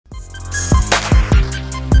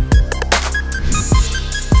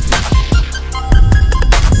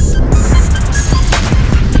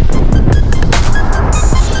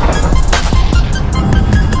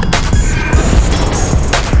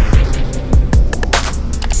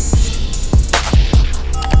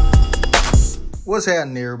What's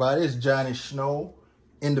happening, everybody? It's Johnny Snow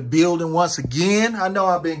in the building once again. I know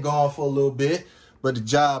I've been gone for a little bit, but the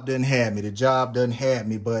job doesn't have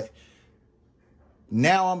me. But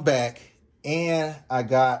now I'm back, and I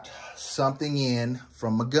got something in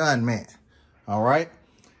from my gun man. All right?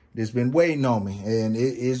 It's been waiting on me, and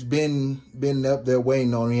it's been up there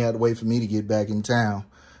waiting on me. He had to wait for me to get back in town,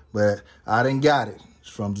 but I done got it. It's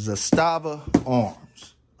from Zastava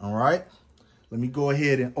Arms. All right? Let me go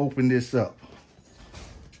ahead and open this up.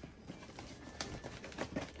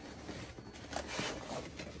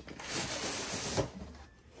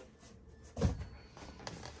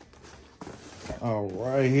 All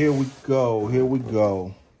right, here we go.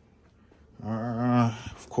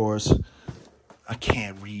 Of course, I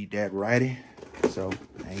can't read that writing, so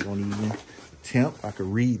I ain't gonna even attempt. I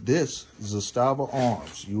can read this. Zastava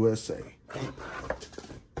Arms, USA.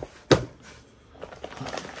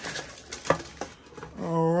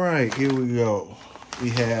 All right, here we go. We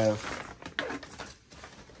have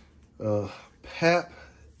ZPAP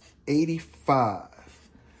 85.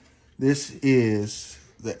 This is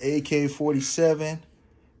the AK-47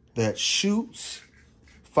 that shoots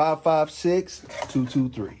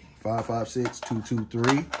 5.56-223.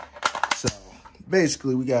 5.56-223. So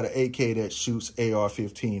basically, we got an AK that shoots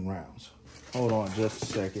AR-15 rounds. Hold on just a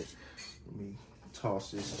second. Let me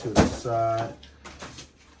toss this to the side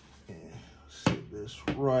and sit this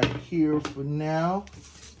right here for now.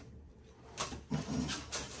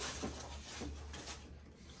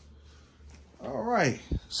 All right,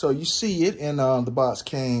 so you see it, and the box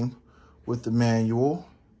came with the manual,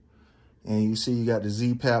 and you see you got the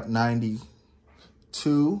ZPAP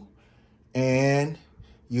 92, and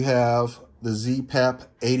you have the ZPAP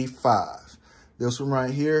 85. This one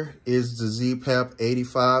right here is the ZPAP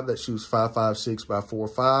 85 that shoots 5.56 by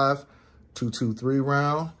 4.5, 223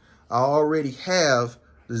 round. I already have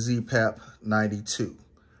the ZPAP 92.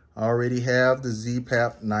 I already have the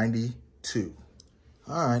ZPAP 92.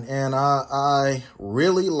 All right, and I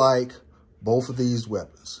really like both of these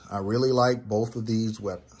weapons. All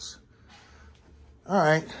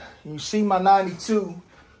right, you see my 92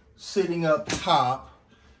 sitting up top,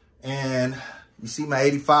 and you see my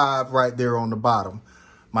 85 right there on the bottom.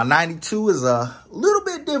 My 92 is a little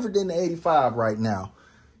bit different than the 85 right now.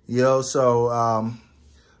 You know, so, of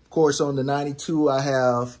course, on the 92, I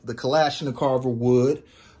have the Kalashnikov wood.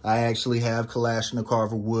 I actually have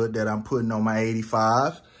Kalashnikov wood that I'm putting on my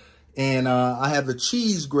 85. And I have the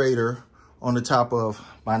cheese grater on the top of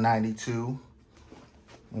my 92.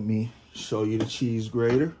 Let me show you the cheese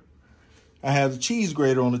grater. I have the cheese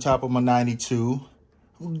grater on the top of my 92.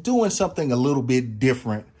 I'm doing something a little bit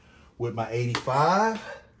different with my 85.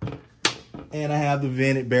 And I have the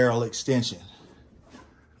vented barrel extension.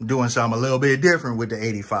 I'm doing something a little bit different with the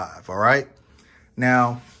 85, all right?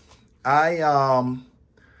 Now, I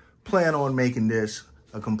plan on making this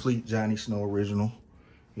a complete Johnny Snow original.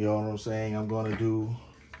 You know what I'm saying? I'm going to do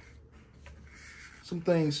some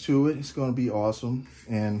things to it. It's going to be awesome.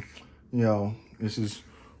 And, you know, this is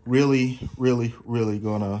really, really, really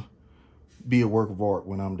going to be a work of art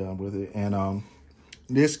when I'm done with it. And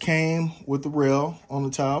this came with the rail on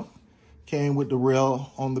the top, came with the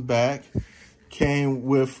rail on the back, came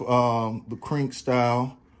with the crank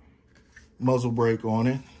style muzzle brake on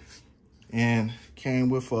it, and came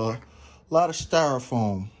with a lot of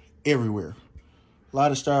styrofoam everywhere. A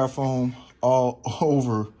lot of styrofoam all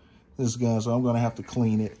over this gun, so I'm going to have to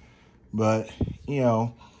clean it. But, you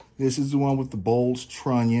know, this is the one with the Bowles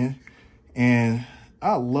trunnion, and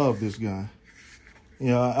I love this gun. You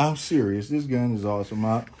know, I'm serious. This gun is awesome.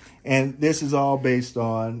 And this is all based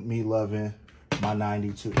on me loving my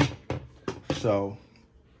 92. So,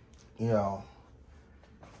 you know,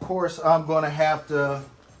 of course, I'm going to have to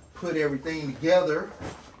put everything together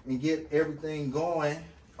and get everything going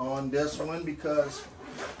on this one, because,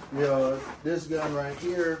 you know, this gun right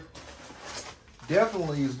here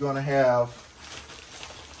definitely is going to have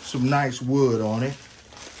some nice wood on it.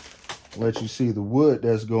 Let you see the wood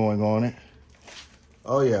that's going on it.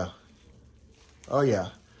 Oh yeah,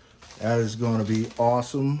 that is going to be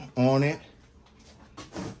awesome on it.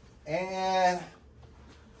 And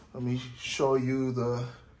let me show you the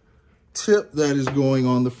tip that is going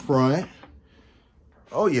on the front.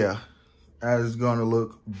 Oh yeah, that is going to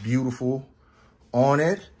look beautiful on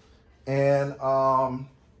it. And I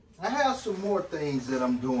have some more things that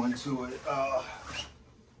I'm doing to it,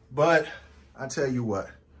 but I tell you what,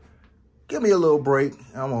 give me a little break.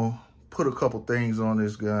 I'm gonna put a couple things on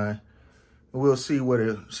this gun, and we'll see what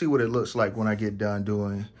it looks like when I get done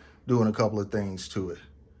doing a couple of things to it.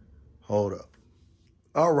 Hold up.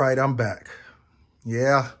 All right, I'm back.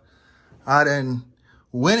 Yeah, I done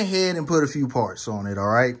went ahead and put a few parts on it, all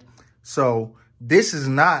right? So this is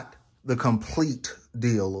not the complete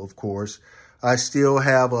deal, of course. I still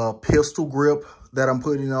have a pistol grip that I'm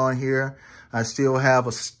putting on here. I still have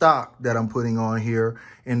a stock that I'm putting on here.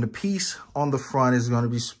 And the piece on the front is going to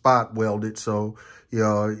be spot welded. So,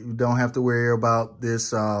 you don't have to worry about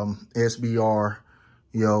this SBR,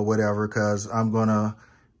 whatever, because I'm going to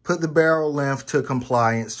put the barrel length to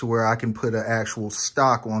compliance to where I can put an actual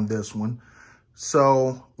stock on this one.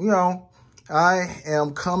 So, I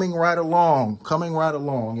am coming right along.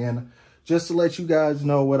 And just to let you guys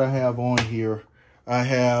know what I have on here, I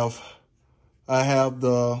have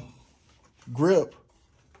the grip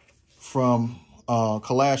from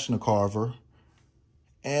Kalashnikov.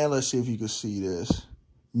 And let's see if you can see this.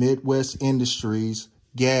 Midwest Industries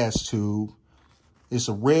gas tube. It's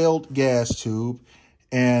a railed gas tube.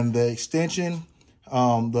 And the extension,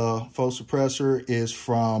 the faux suppressor is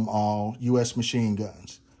from U.S. Machine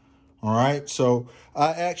Guns. All right. So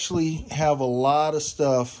I actually have a lot of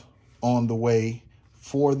stuff on the way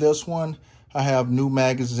for this one. I have new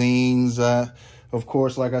magazines. Of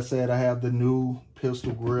course, like I said, I have the new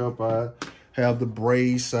pistol grip. I have the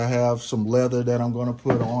brace. I have some leather that I'm going to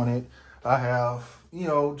put on it. I have,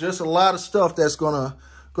 just a lot of stuff that's going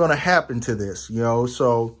to happen to this,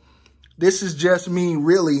 So this is just me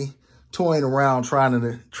really toying around, trying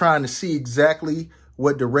to see exactly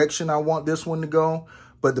what direction I want this one to go.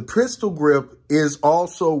 But the pistol grip is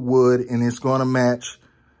also wood, and it's going to match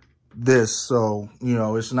this. So,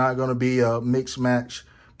 it's not going to be a mix match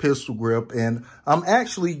pistol grip. And I'm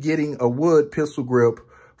actually getting a wood pistol grip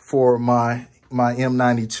for my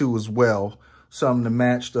M92 as well. Something to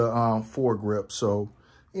match the foregrip. So,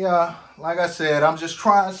 yeah, like I said, I'm just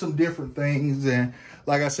trying some different things. And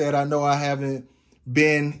like I said, I know I haven't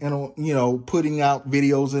been, putting out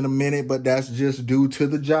videos in a minute, but that's just due to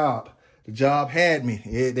the job. The job had me.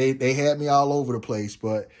 They had me all over the place.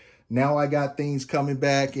 But now I got things coming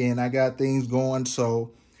back and I got things going.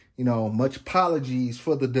 So, much apologies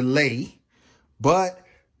for the delay. But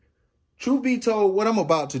truth be told, what I'm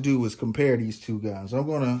about to do is compare these two guns. I'm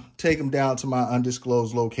going to take them down to my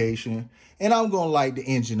undisclosed location and I'm going to light the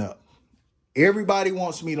engine up. Everybody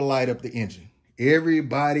wants me to light up the engine.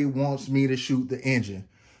 Everybody wants me to shoot the engine.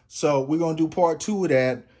 So we're going to do part 2 of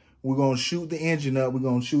that. We're going to shoot the engine up. We're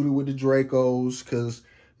going to shoot it with the Dracos because,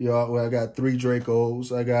 I got 3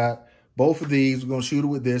 Dracos. I got both of these. We're going to shoot it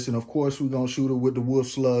with this. And, of course, we're going to shoot it with the Wolf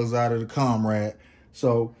Slugs out of the Comrade.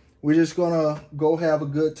 So we're just going to go have a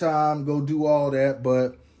good time, go do all that.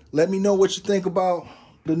 But let me know what you think about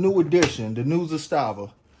the new edition, the new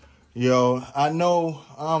Zastava. I know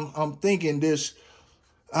I'm thinking this.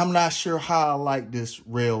 I'm not sure how I like this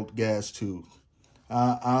railed gas tube.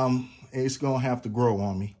 It's going to have to grow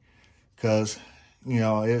on me because,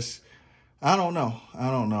 I don't know.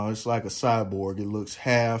 It's like a cyborg. It looks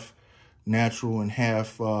half natural and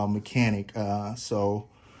half mechanic. So,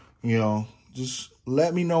 just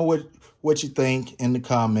let me know what you think in the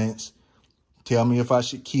comments. Tell me if I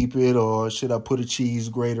should keep it or should I put a cheese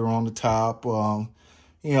grater on the top. Tell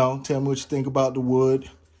me what you think about the wood.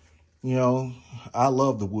 I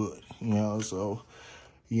love the wood, so,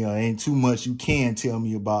 ain't too much you can tell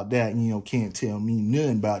me about that. Can't tell me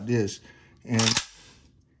nothing about this. And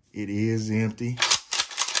it is empty.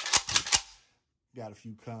 Got a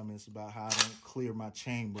few comments about how I don't clear my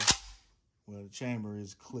chamber. Well, the chamber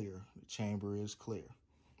is clear. The chamber is clear.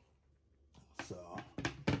 So,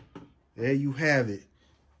 there you have it.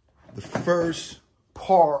 The first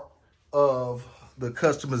part of the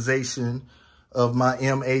customization of my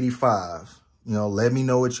M85. Let me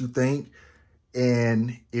know what you think.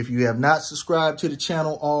 And if you have not subscribed to the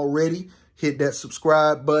channel already, hit that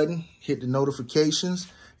subscribe button, hit the notifications,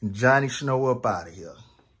 and Johnny Snow up out of here.